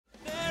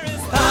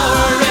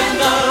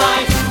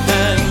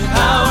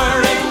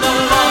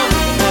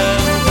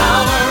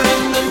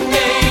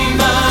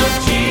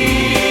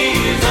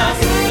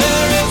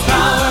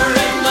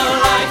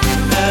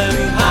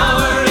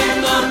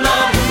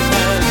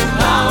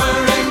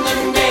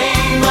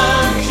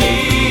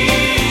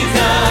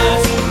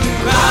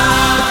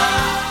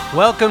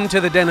Welcome to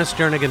the Dennis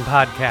Jernigan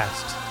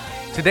Podcast.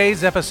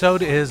 Today's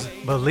episode is,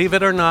 believe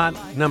it or not,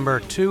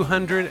 number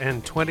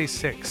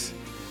 226.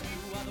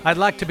 I'd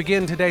like to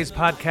begin today's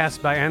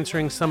podcast by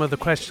answering some of the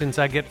questions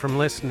I get from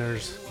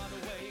listeners,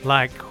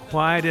 like,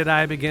 why did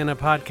I begin a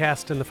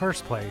podcast in the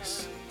first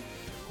place?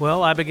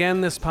 Well, I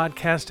began this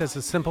podcast as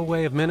a simple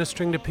way of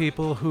ministering to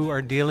people who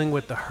are dealing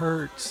with the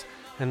hurts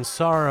and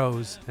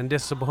sorrows and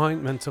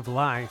disappointments of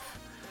life.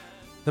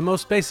 The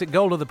most basic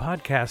goal of the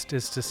podcast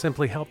is to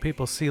simply help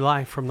people see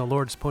life from the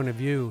Lord's point of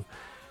view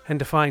and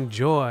to find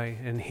joy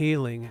and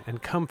healing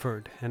and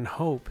comfort and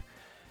hope,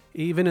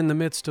 even in the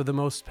midst of the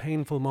most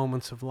painful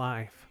moments of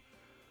life.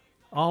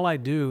 All I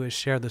do is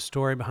share the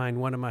story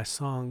behind one of my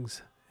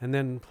songs and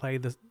then play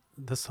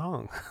the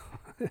song.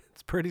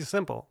 It's pretty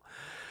simple.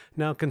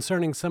 Now,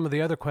 concerning some of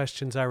the other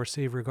questions I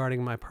receive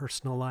regarding my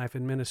personal life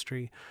and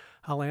ministry,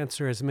 I'll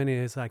answer as many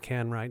as I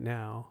can right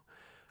now.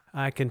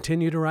 I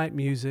continue to write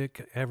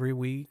music every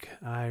week.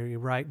 I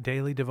write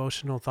daily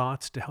devotional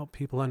thoughts to help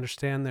people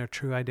understand their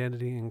true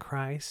identity in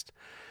Christ.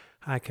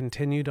 I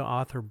continue to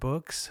author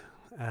books.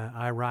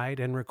 I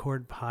write and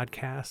record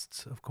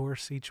podcasts, of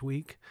course, each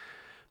week.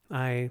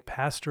 I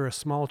pastor a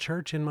small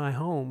church in my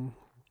home,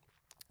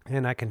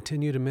 and I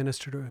continue to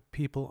minister to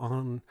people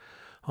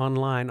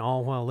online,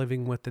 all while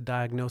living with the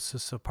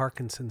diagnosis of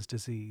Parkinson's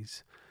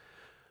disease.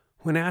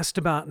 When asked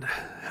about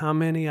how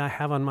many I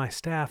have on my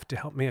staff to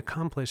help me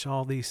accomplish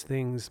all these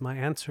things, my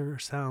answer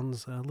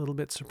sounds a little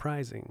bit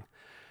surprising.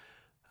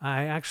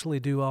 I actually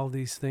do all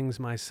these things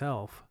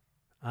myself.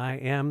 I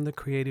am the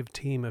creative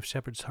team of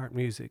Shepherd's Heart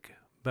Music,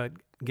 but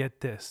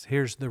get this,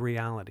 here's the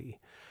reality.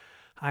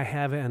 I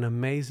have an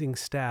amazing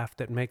staff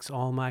that makes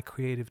all my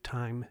creative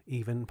time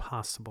even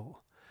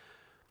possible.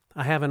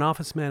 I have an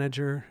office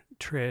manager,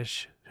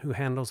 Trish, who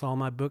handles all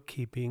my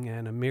bookkeeping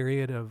and a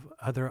myriad of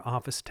other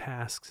office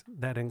tasks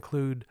that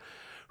include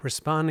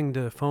responding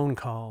to phone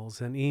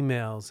calls and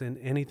emails and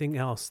anything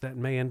else that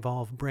may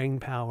involve brain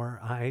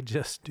power I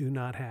just do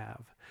not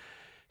have.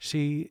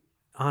 She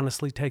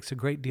honestly takes a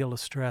great deal of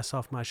stress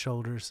off my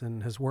shoulders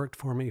and has worked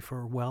for me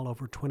for well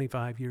over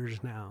 25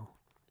 years now.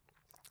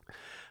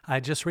 I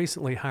just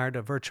recently hired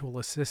a virtual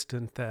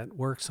assistant that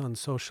works on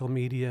social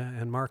media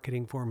and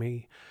marketing for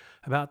me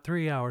about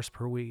 3 hours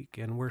per week,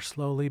 and we're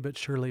slowly but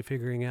surely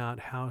figuring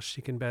out how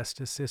she can best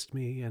assist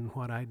me in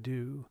what I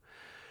do.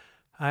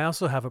 I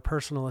also have a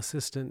personal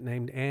assistant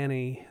named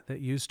Annie that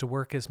used to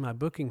work as my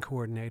booking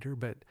coordinator,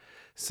 but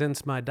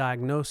since my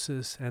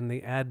diagnosis and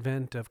the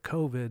advent of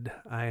COVID,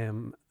 I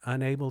am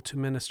unable to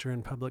minister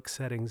in public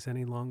settings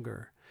any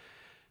longer.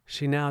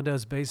 She now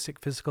does basic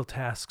physical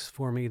tasks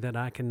for me that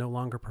I can no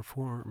longer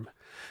perform.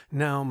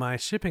 Now, my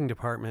shipping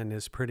department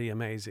is pretty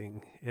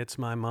amazing. It's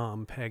my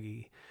mom,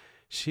 Peggy.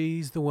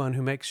 She's the one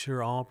who makes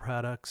sure all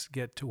products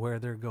get to where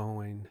they're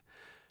going.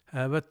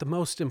 But the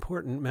most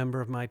important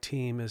member of my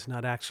team is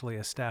not actually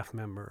a staff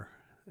member.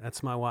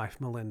 That's my wife,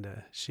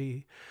 Melinda.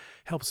 She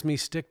helps me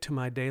stick to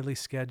my daily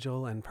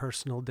schedule and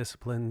personal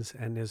disciplines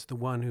and is the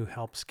one who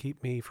helps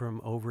keep me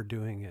from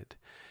overdoing it.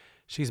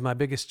 She's my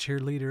biggest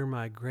cheerleader,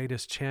 my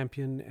greatest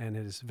champion, and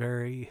is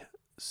very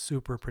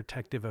super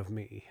protective of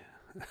me.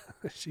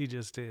 She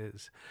just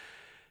is.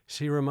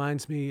 She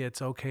reminds me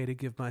it's okay to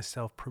give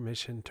myself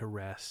permission to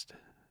rest.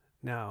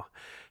 Now,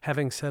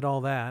 having said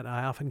all that,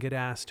 I often get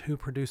asked who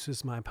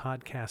produces my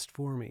podcast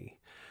for me.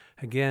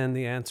 Again,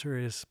 the answer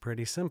is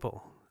pretty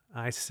simple.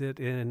 I sit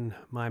in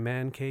my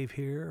man cave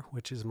here,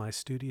 which is my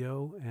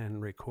studio,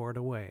 and record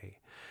away.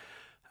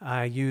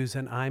 I use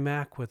an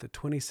iMac with a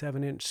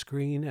 27-inch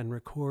screen and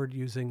record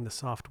using the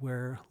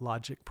software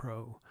Logic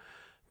Pro.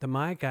 The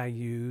mic I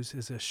use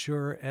is a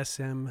Shure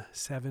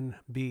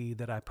SM7B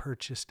that I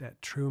purchased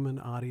at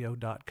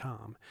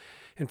TrumanAudio.com.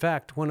 In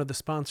fact, one of the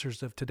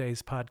sponsors of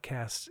today's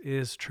podcast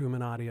is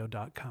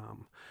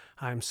TrumanAudio.com.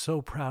 I'm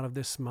so proud of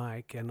this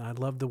mic, and I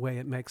love the way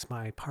it makes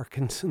my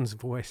Parkinson's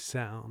voice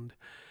sound.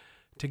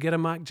 To get a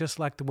mic just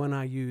like the one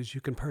I use,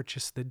 you can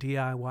purchase the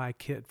DIY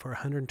kit for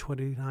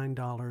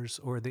 $129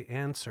 or the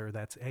Anser,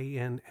 that's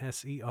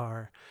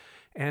ANSER,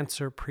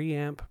 Anser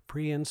preamp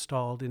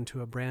pre-installed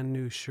into a brand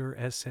new Shure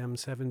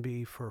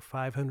SM7B for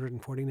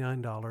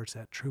 $549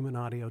 at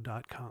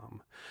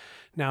TrumanAudio.com.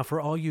 Now, for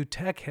all you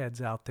tech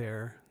heads out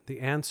there, the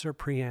Anser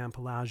preamp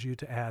allows you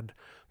to add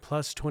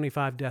plus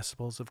 25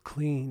 decibels of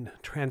clean,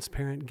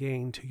 transparent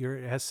gain to your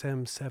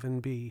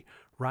SM7B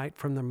right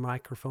from the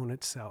microphone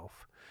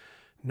itself.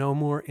 No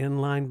more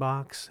inline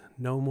box,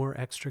 no more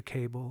extra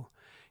cable.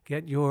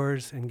 Get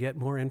yours and get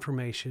more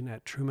information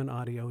at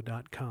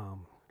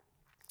TrumanAudio.com.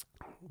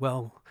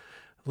 Well,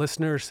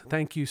 listeners,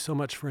 thank you so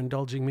much for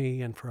indulging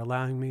me and for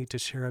allowing me to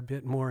share a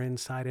bit more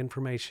inside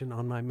information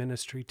on my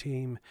ministry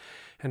team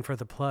and for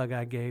the plug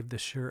I gave the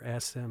Shure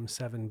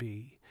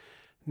SM7B.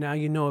 Now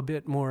you know a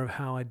bit more of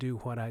how I do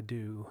what I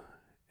do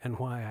and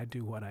why I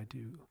do what I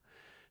do.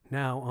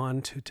 Now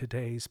on to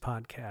today's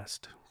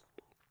podcast.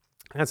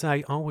 As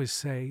I always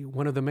say,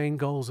 one of the main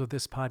goals of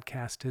this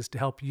podcast is to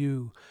help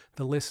you,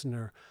 the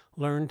listener,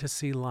 learn to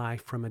see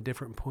life from a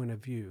different point of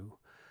view.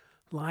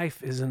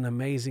 Life is an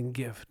amazing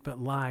gift, but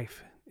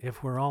life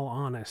if we're all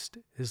honest,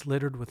 is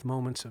littered with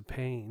moments of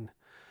pain.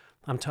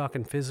 I'm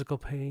talking physical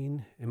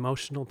pain,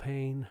 emotional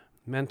pain,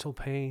 mental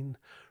pain,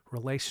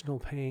 relational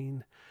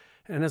pain.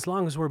 And as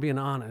long as we're being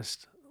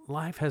honest,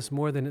 life has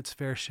more than its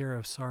fair share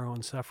of sorrow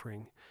and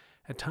suffering.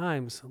 At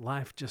times,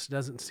 life just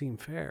doesn't seem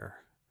fair.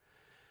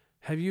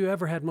 Have you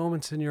ever had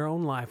moments in your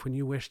own life when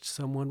you wished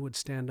someone would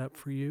stand up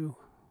for you?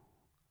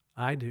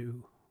 I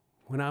do.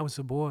 When I was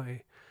a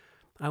boy,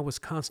 I was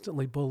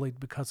constantly bullied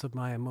because of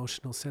my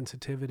emotional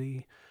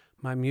sensitivity,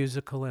 my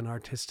musical and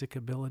artistic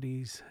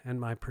abilities, and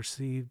my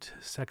perceived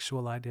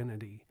sexual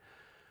identity.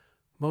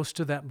 Most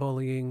of that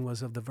bullying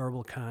was of the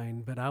verbal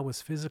kind, but I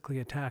was physically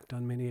attacked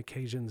on many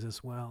occasions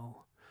as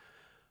well.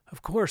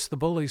 Of course, the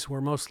bullies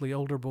were mostly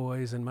older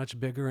boys and much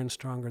bigger and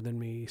stronger than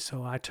me,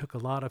 so I took a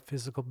lot of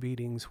physical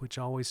beatings, which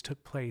always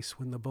took place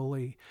when the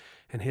bully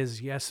and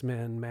his yes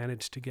men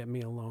managed to get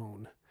me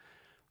alone.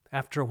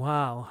 After a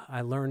while,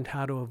 I learned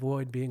how to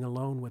avoid being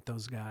alone with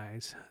those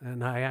guys,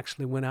 and I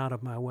actually went out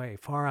of my way,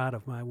 far out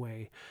of my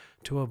way,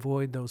 to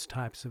avoid those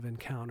types of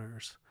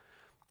encounters.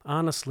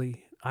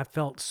 Honestly, I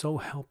felt so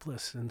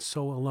helpless and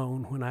so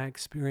alone when I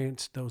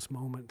experienced those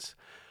moments.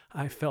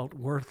 I felt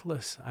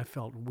worthless, I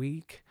felt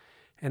weak,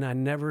 and I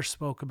never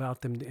spoke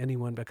about them to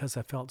anyone because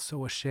I felt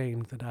so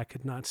ashamed that I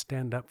could not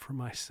stand up for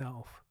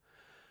myself.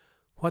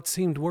 What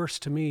seemed worse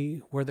to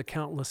me were the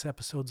countless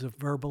episodes of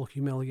verbal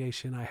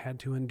humiliation I had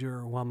to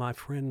endure while my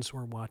friends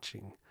were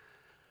watching.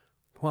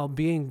 While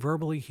being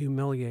verbally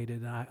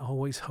humiliated, I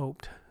always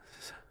hoped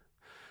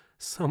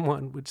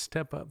someone would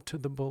step up to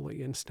the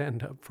bully and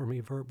stand up for me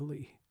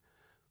verbally.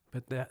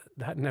 But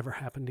that never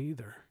happened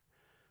either.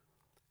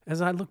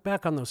 As I look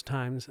back on those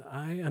times,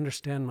 I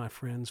understand my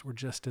friends were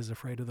just as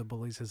afraid of the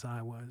bullies as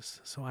I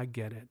was, so I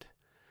get it.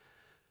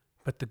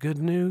 But the good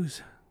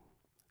news?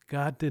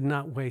 God did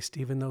not waste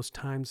even those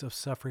times of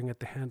suffering at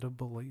the hand of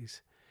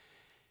bullies.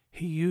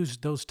 He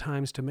used those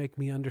times to make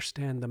me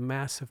understand the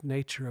massive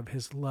nature of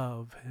His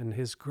love and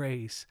His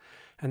grace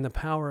and the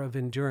power of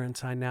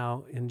endurance I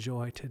now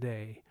enjoy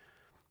today.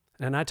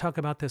 And I talk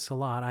about this a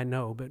lot, I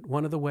know, but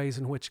one of the ways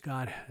in which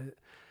God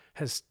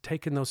has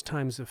taken those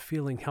times of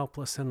feeling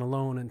helpless and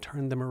alone and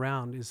turned them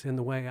around is in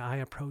the way I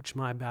approach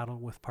my battle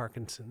with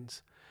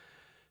Parkinson's.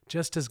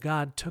 Just as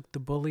God took the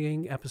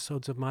bullying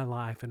episodes of my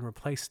life and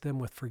replaced them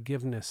with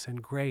forgiveness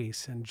and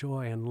grace and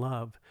joy and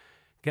love,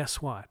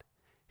 guess what?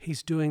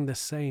 He's doing the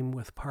same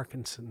with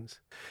Parkinson's.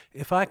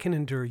 If I can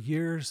endure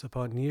years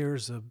upon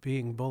years of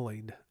being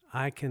bullied,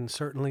 I can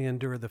certainly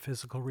endure the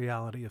physical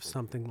reality of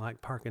something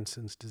like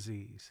Parkinson's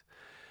disease.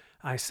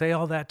 I say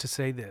all that to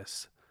say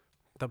this.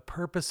 The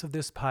purpose of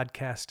this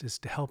podcast is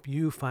to help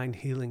you find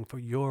healing for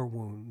your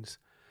wounds,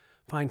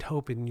 find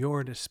hope in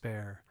your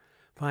despair,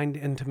 find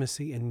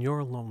intimacy in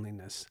your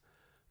loneliness,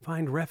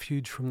 find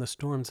refuge from the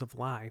storms of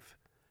life,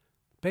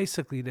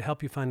 basically to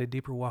help you find a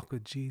deeper walk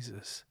with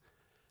Jesus.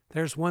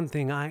 There's one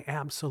thing I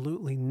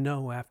absolutely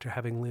know after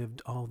having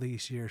lived all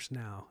these years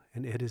now,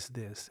 and it is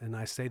this, and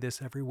I say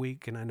this every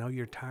week, and I know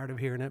you're tired of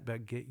hearing it,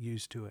 but get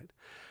used to it.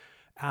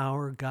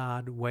 Our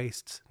God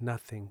wastes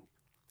nothing.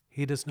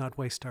 He does not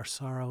waste our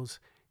sorrows.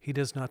 He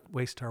does not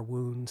waste our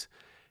wounds.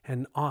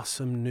 And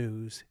awesome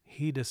news,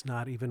 He does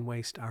not even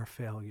waste our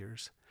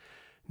failures.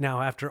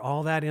 Now, after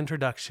all that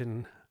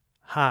introduction,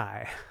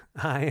 hi,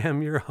 I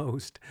am your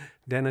host,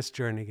 Dennis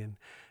Jernigan,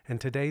 and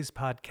today's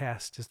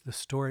podcast is the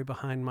story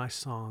behind my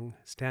song,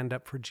 Stand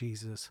Up for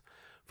Jesus,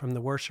 from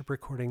the worship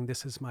recording,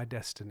 This Is My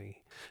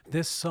Destiny.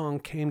 This song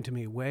came to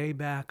me way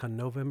back on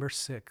November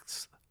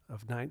 6th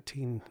of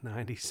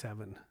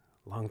 1997,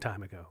 a long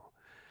time ago.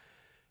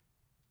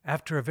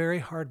 After a very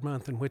hard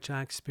month in which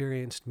I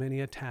experienced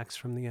many attacks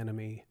from the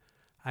enemy,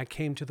 I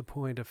came to the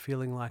point of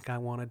feeling like I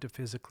wanted to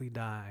physically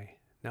die.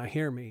 Now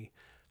hear me,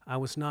 I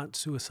was not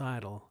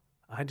suicidal.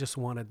 I just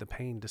wanted the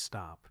pain to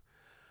stop.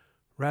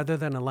 Rather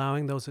than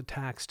allowing those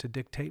attacks to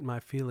dictate my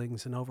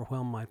feelings and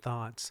overwhelm my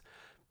thoughts,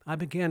 I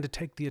began to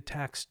take the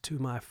attacks to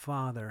my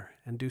Father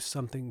and do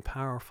something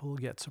powerful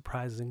yet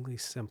surprisingly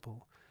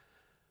simple.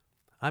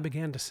 I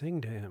began to sing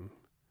to Him.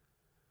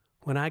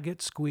 When I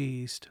get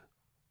squeezed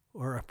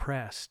or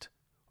oppressed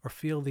or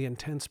feel the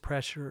intense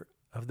pressure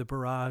of the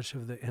barrage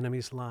of the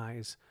enemy's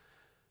lies,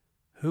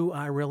 who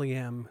I really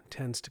am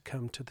tends to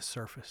come to the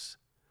surface,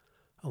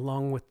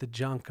 along with the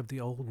junk of the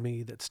old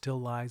me that still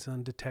lies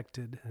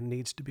undetected and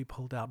needs to be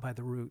pulled out by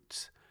the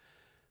roots.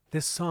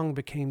 This song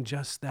became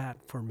just that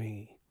for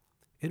me.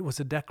 It was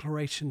a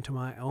declaration to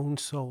my own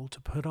soul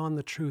to put on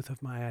the truth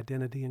of my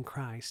identity in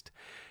Christ,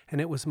 and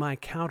it was my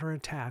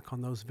counterattack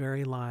on those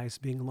very lies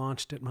being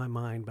launched at my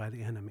mind by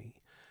the enemy.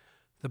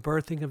 The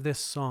birthing of this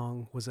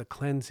song was a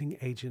cleansing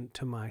agent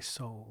to my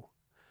soul.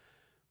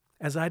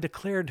 As I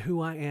declared who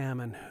I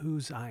am and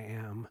whose I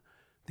am,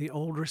 the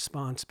old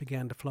response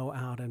began to flow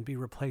out and be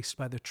replaced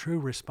by the true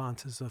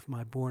responses of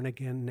my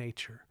born-again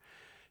nature.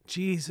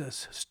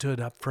 Jesus stood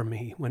up for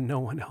me when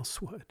no one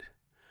else would.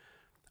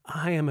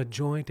 I am a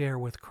joint heir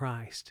with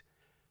Christ.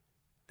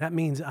 That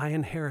means I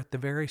inherit the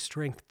very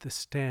strength to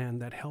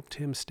stand that helped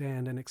Him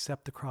stand and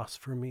accept the cross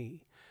for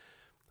me.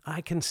 I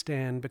can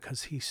stand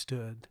because He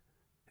stood,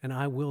 and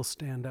I will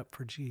stand up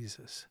for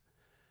Jesus.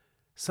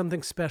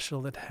 Something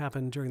special that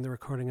happened during the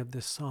recording of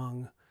this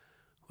song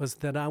was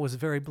that I was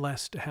very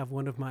blessed to have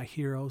one of my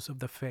heroes of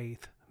the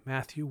faith,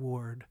 Matthew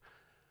Ward,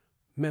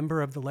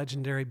 member of the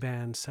legendary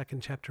band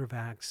Second Chapter of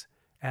Acts,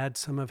 add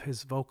some of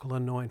his vocal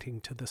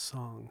anointing to the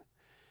song.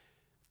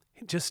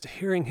 Just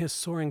hearing his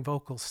soaring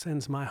vocals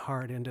sends my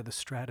heart into the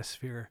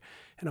stratosphere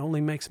and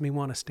only makes me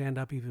want to stand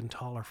up even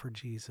taller for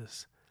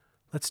Jesus.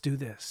 Let's do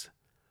this.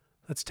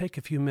 Let's take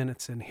a few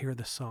minutes and hear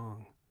the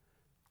song.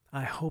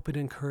 I hope it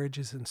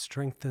encourages and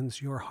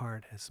strengthens your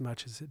heart as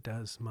much as it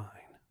does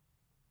mine.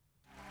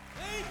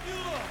 Thank you,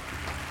 Lord.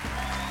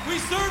 We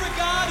serve a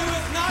God who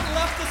has not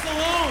left us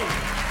alone.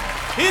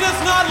 He does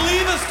not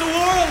leave us to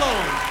war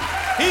alone.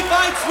 He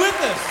fights with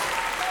us.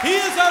 He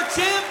is our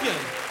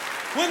champion.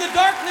 When the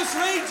darkness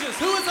rages,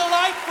 who is a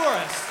light for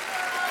us?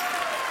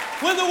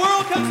 When the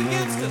world comes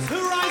against us, who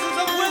rises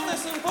up with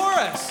us and for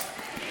us?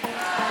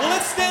 Well,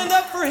 let's stand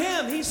up for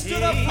him. He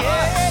stood up for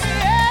us.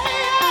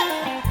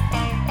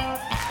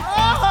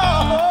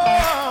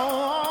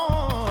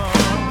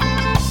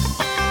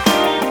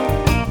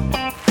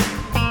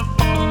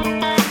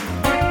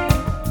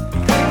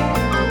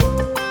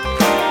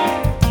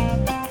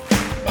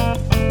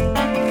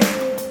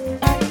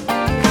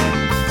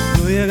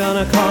 Who you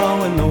gonna call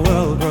when the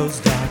world grows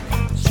dark?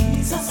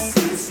 Jesus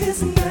is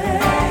his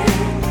name.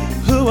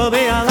 Who will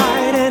be our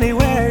light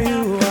anywhere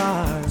you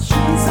are?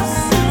 Jesus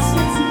is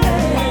his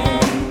name.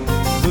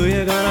 Who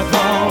you gonna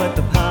call with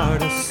the power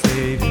to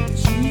save you?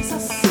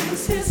 Jesus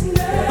is his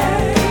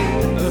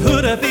name.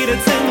 Who defeated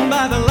sin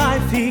by the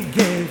life he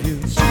gave you?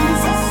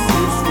 Jesus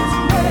is his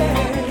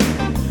name.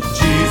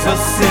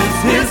 Jesus is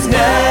his name.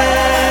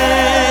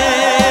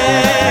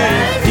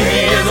 He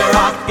is a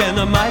rock and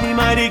a mighty,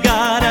 mighty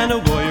God and a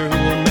warrior who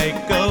will make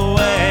a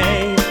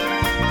way.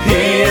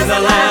 He is a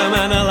lamb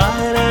and a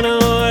lion and a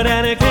lord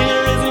and a king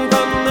arisen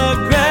from the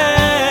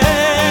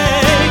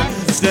grave.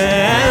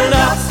 Stand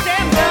up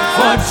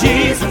for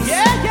Jesus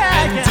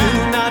and do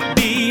not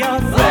be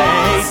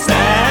afraid.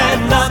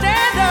 Stand up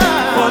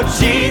for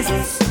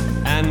Jesus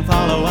and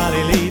follow while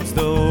he leads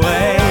the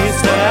way.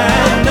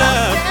 Stand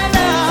up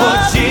for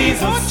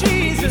Jesus,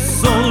 the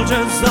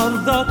soldiers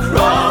of the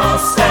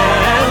cross.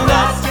 Stand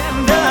up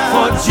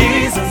for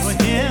Jesus.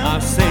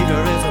 Our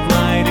Savior is a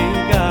mighty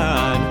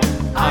God.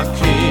 Our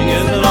King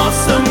is an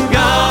awesome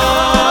God.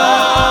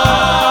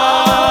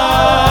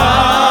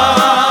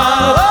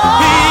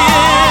 He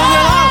is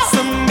an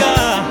awesome God.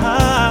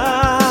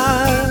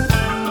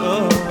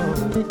 Oh,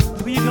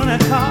 who you gonna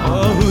call?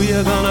 Oh, who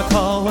you gonna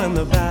call when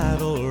the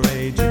battle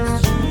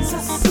rages?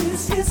 Jesus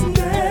is his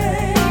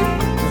name.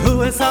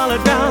 Who is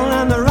solid ground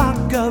and the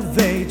rock of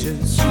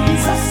ages?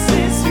 Jesus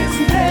is his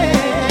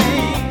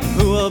name.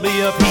 Who will be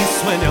your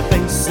peace when you're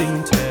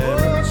facing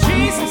terror?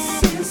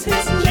 Jesus is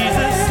his name.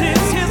 Jesus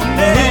is his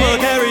name. Who will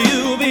carry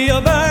you, be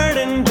your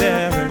burden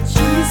bearer?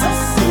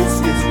 Jesus is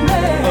his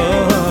name.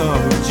 Oh,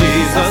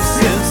 Jesus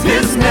is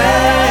his name.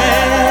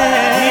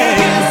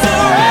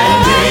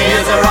 And he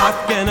is a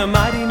rock and a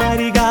mighty,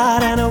 mighty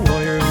God and a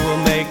warrior who will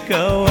make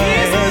a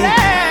way.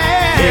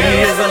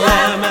 He is a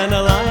lamb and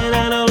a lion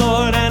and a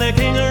lord and a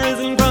king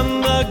arisen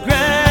from the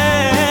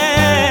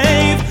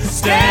grave.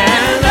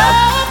 Stand up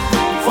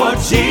for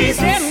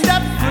Jesus and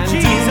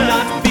do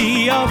not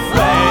be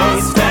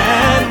afraid.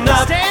 Stand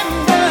up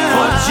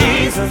for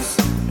Jesus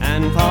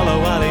and follow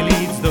while he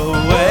leads the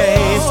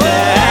way.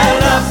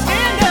 Stand up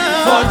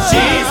for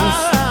Jesus,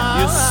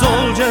 you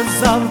soldiers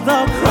of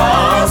the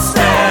cross.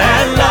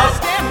 Stand up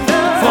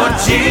for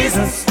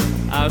Jesus,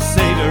 our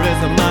Savior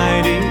is a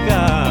mighty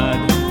God.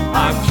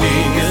 Our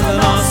King is an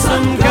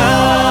awesome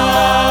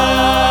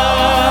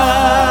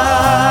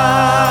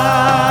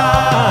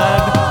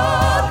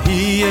God.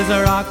 He is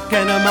a rock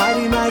and a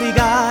mighty, mighty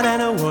God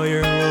and a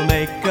warrior who will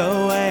make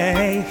a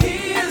way.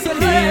 He is a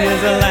He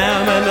is a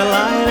lamb and a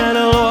lion and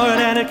a lord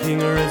and a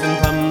king arisen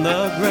from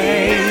the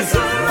grave. He is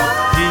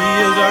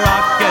a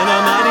rock and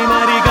a mighty,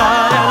 mighty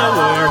God and a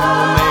warrior who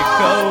will make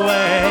a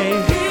way.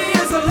 He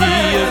is a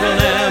He is a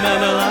lamb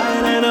and a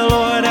lion and a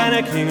lord and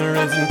a king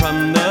arisen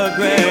from the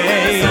grave. He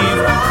is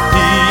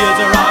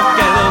a rock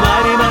and a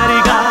mighty,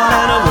 mighty God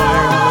and a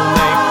warrior who will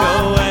make a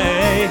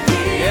way.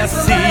 Yes,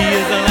 he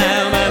is a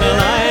lamb and a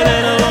lion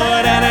and a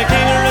lord and a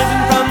king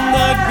arisen from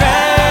the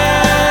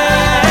grave.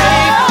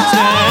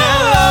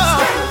 Stand up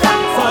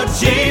for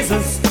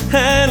Jesus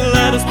and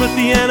let us put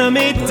the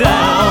enemy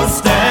down.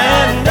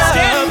 Stand up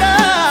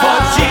for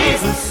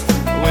Jesus.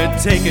 We're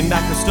taking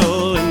back the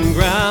stolen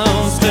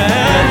ground.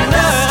 Stand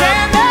up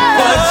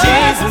for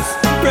Jesus.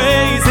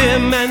 Praise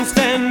him and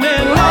stand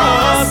in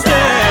awe.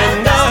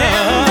 Stand up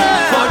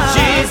for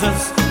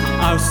Jesus.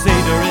 Our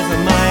Savior is a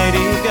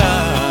mighty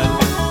God.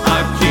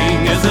 Our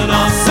King is an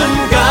awesome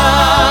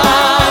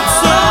God.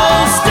 So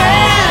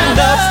stand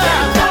up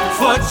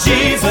for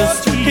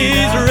Jesus.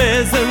 He's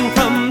risen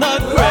from the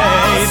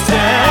grave.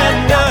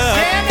 Stand up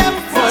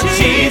for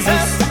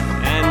Jesus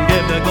and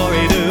give the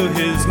glory to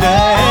his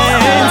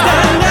name.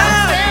 Stand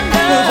up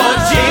for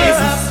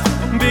Jesus.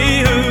 Be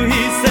who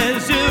he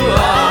says you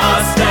are.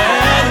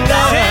 Stand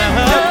up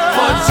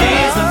for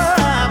Jesus.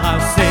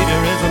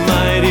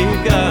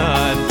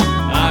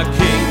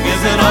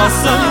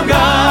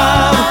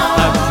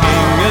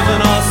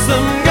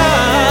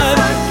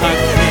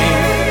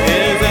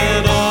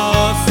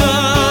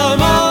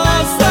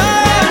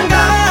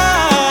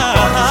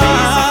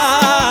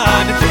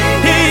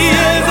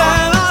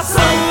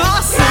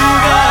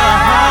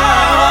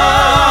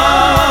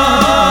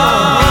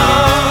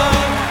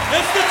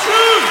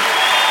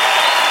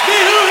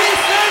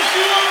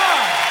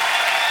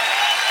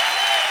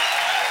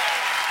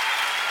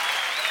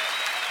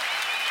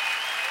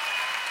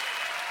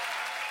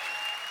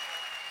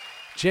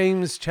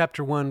 James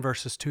chapter 1,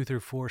 verses 2 through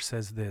 4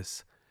 says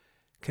this: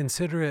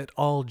 Consider it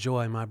all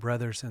joy, my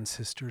brothers and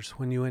sisters,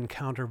 when you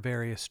encounter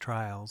various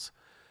trials,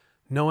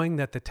 knowing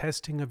that the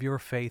testing of your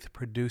faith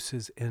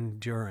produces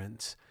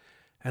endurance.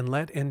 And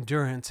let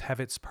endurance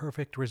have its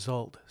perfect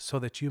result, so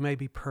that you may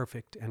be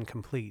perfect and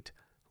complete,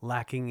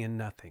 lacking in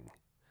nothing.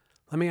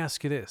 Let me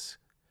ask you this.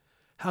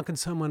 How can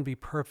someone be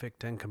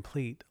perfect and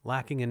complete,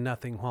 lacking in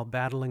nothing, while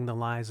battling the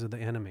lies of the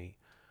enemy?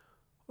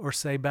 Or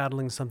say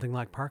battling something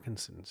like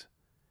Parkinson's?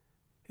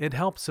 It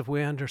helps if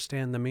we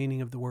understand the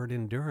meaning of the word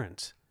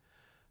endurance.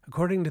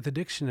 According to the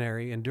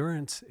dictionary,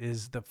 endurance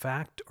is the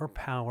fact or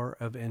power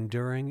of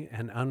enduring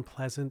an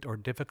unpleasant or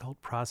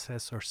difficult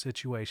process or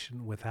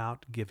situation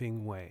without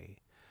giving way.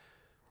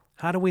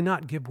 How do we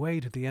not give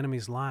way to the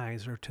enemy's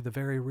lies or to the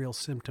very real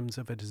symptoms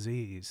of a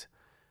disease?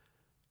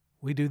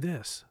 We do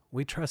this.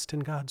 We trust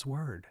in God's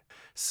word.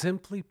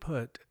 Simply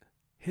put,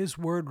 his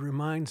word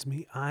reminds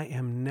me I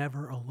am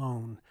never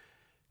alone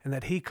and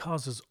that he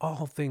causes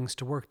all things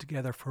to work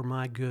together for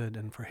my good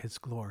and for his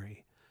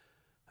glory.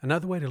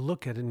 Another way to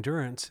look at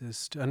endurance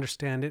is to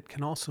understand it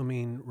can also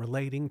mean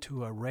relating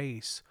to a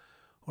race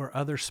or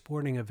other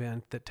sporting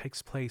event that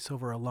takes place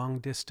over a long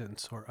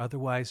distance or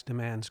otherwise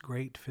demands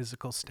great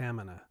physical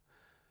stamina.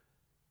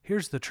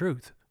 Here's the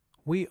truth.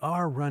 We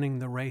are running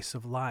the race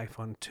of life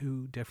on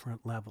two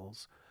different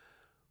levels.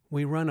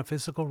 We run a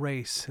physical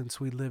race since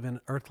we live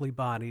in earthly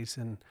bodies,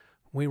 and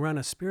we run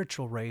a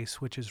spiritual race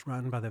which is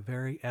run by the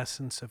very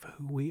essence of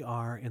who we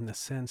are in the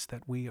sense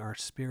that we are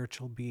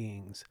spiritual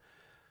beings.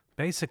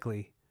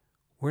 Basically,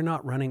 we're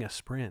not running a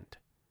sprint.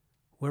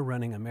 We're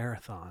running a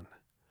marathon.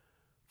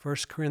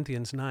 1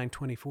 Corinthians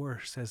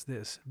 9:24 says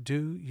this: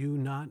 Do you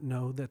not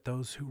know that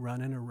those who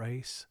run in a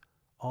race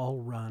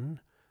all run,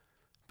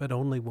 but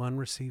only one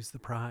receives the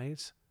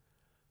prize?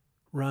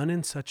 Run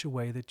in such a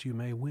way that you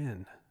may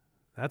win.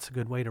 That's a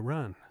good way to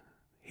run.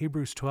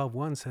 Hebrews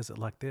 12:1 says it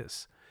like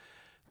this: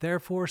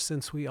 Therefore,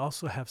 since we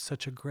also have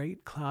such a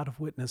great cloud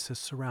of witnesses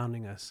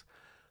surrounding us,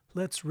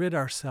 let's rid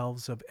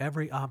ourselves of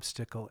every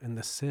obstacle and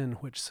the sin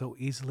which so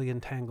easily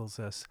entangles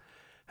us,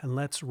 and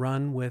let's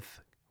run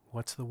with,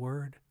 what's the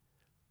word?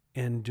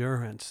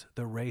 Endurance,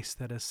 the race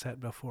that is set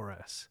before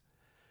us.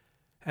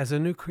 As a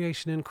new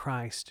creation in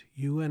Christ,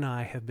 you and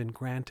I have been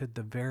granted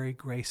the very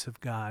grace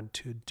of God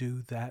to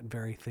do that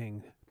very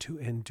thing, to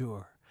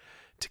endure,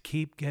 to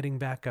keep getting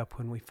back up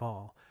when we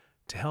fall,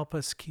 to help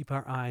us keep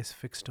our eyes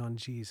fixed on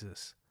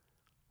Jesus.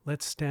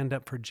 Let's stand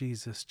up for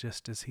Jesus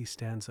just as he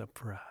stands up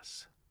for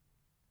us.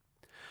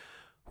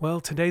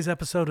 Well, today's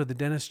episode of the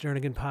Dennis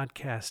Jernigan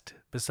Podcast,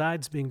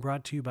 besides being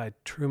brought to you by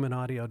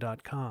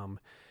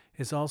TrumanAudio.com,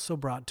 is also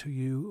brought to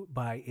you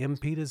by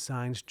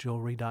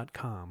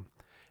mpdesignsjewelry.com.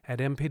 At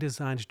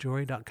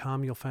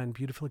mpdesignsjewelry.com, you'll find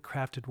beautifully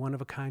crafted,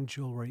 one-of-a-kind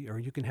jewelry, or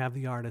you can have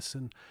the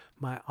artisan,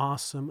 my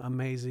awesome,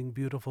 amazing,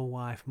 beautiful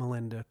wife,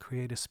 Melinda,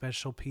 create a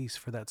special piece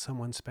for that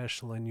someone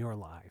special in your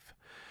life.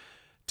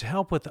 To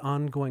help with the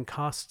ongoing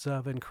costs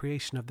of and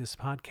creation of this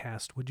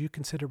podcast, would you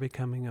consider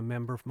becoming a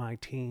member of my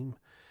team?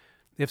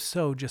 If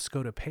so, just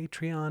go to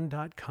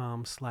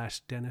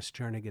patreon.com/Dennis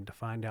Jernigan to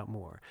find out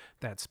more.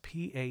 That's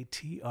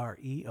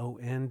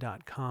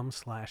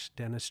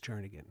patreon.com/Dennis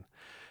Jernigan.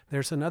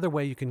 There's another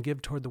way you can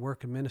give toward the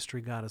work of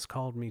ministry God has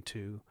called me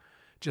to.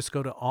 Just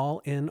go to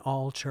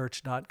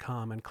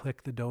allinallchurch.com and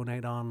click the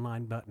Donate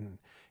Online button.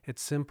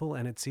 It's simple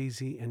and it's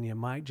easy, and you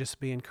might just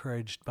be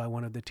encouraged by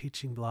one of the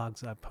teaching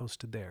blogs I've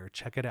posted there.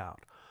 Check it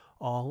out,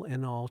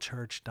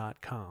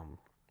 allinallchurch.com.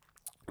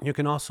 You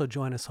can also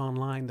join us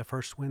online the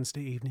first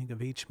Wednesday evening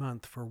of each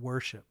month for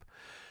worship.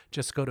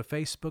 Just go to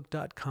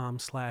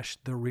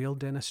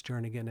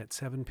facebook.com/TheRealDennisJernigan at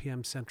 7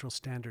 p.m. Central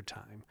Standard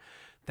Time.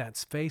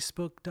 That's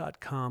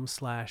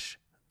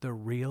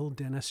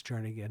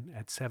facebook.com/TheRealDennisJernigan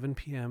at 7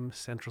 p.m.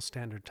 Central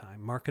Standard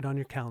Time. Mark it on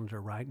your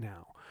calendar right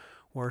now.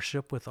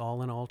 Worship with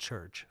All in All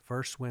Church,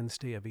 first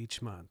Wednesday of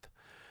each month.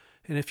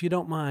 And if you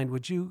don't mind,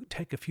 would you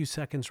take a few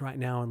seconds right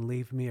now and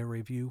leave me a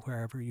review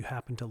wherever you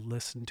happen to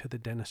listen to the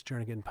Dennis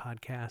Jernigan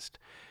Podcast?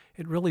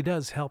 It really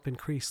does help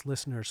increase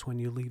listeners when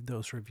you leave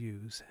those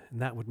reviews, and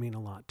that would mean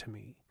a lot to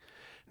me.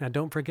 Now,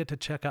 don't forget to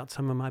check out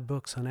some of my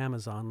books on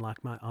Amazon,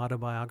 like my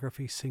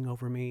autobiography, Sing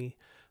Over Me,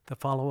 the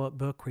follow-up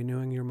book,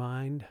 Renewing Your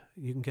Mind.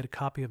 You can get a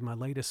copy of my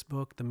latest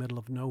book, The Middle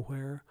of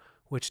Nowhere,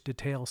 which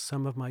details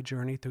some of my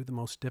journey through the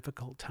most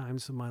difficult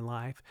times of my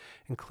life,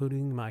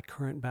 including my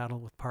current battle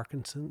with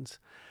Parkinson's.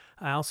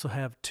 I also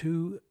have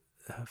two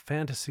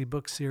fantasy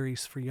book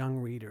series for young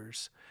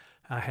readers.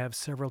 I have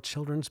several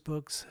children's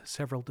books,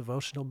 several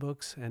devotional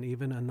books, and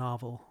even a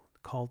novel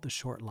called The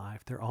Short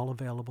Life. They're all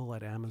available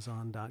at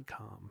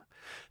Amazon.com.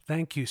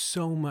 Thank you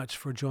so much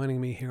for joining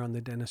me here on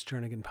the Dennis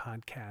Jernigan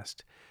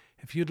Podcast.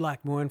 If you'd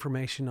like more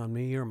information on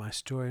me or my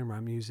story or my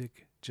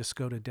music, just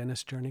go to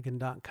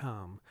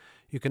DennisJernigan.com.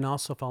 You can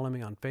also follow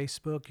me on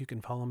Facebook. You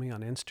can follow me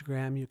on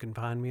Instagram. You can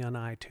find me on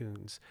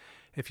iTunes.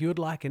 If you would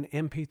like an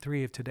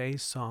MP3 of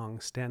today's song,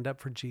 Stand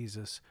Up for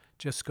Jesus,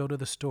 just go to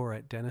the store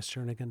at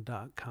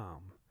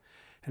DennisJernigan.com.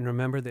 And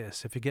remember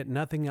this, if you get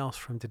nothing else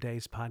from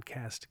today's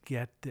podcast,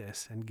 get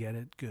this and get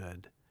it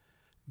good.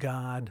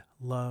 God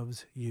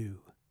loves you,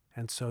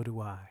 and so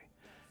do I.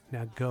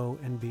 Now go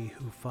and be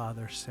who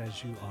Father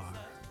says you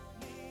are.